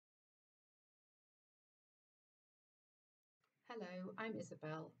Hello, I'm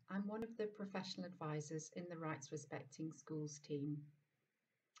Isobel. I'm one of the professional advisors in the Rights Respecting Schools team.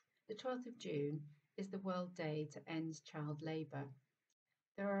 The 12th of June is the World Day to End Child Labour.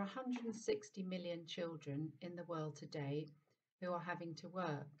 There are 160 million children in the world today who are having to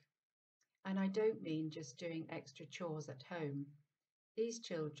work. And I don't mean just doing extra chores at home. These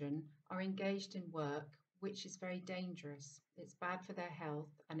children are engaged in work which is very dangerous. It's bad for their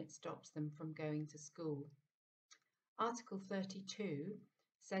health and it stops them from going to school. Article 32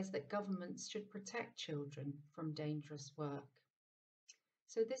 says that governments should protect children from dangerous work.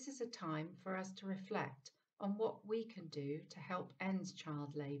 So this is a time for us to reflect on what we can do to help end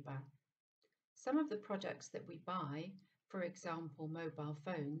child labour. Some of the products that we buy, for example mobile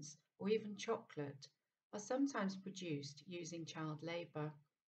phones or even chocolate, are sometimes produced using child labour.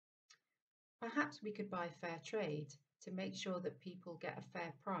 Perhaps we could buy fair trade to make sure that people get a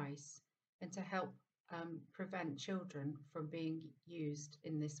fair price and to help prevent children from being used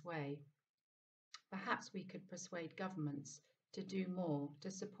in this way. Perhaps we could persuade governments to do more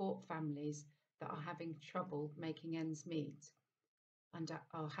to support families that are having trouble making ends meet and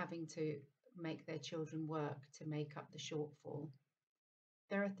are having to make their children work to make up the shortfall.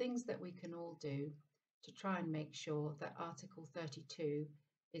 There are things that we can all do to try and make sure that Article 32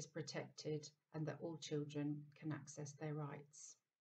 is protected and that all children can access their rights.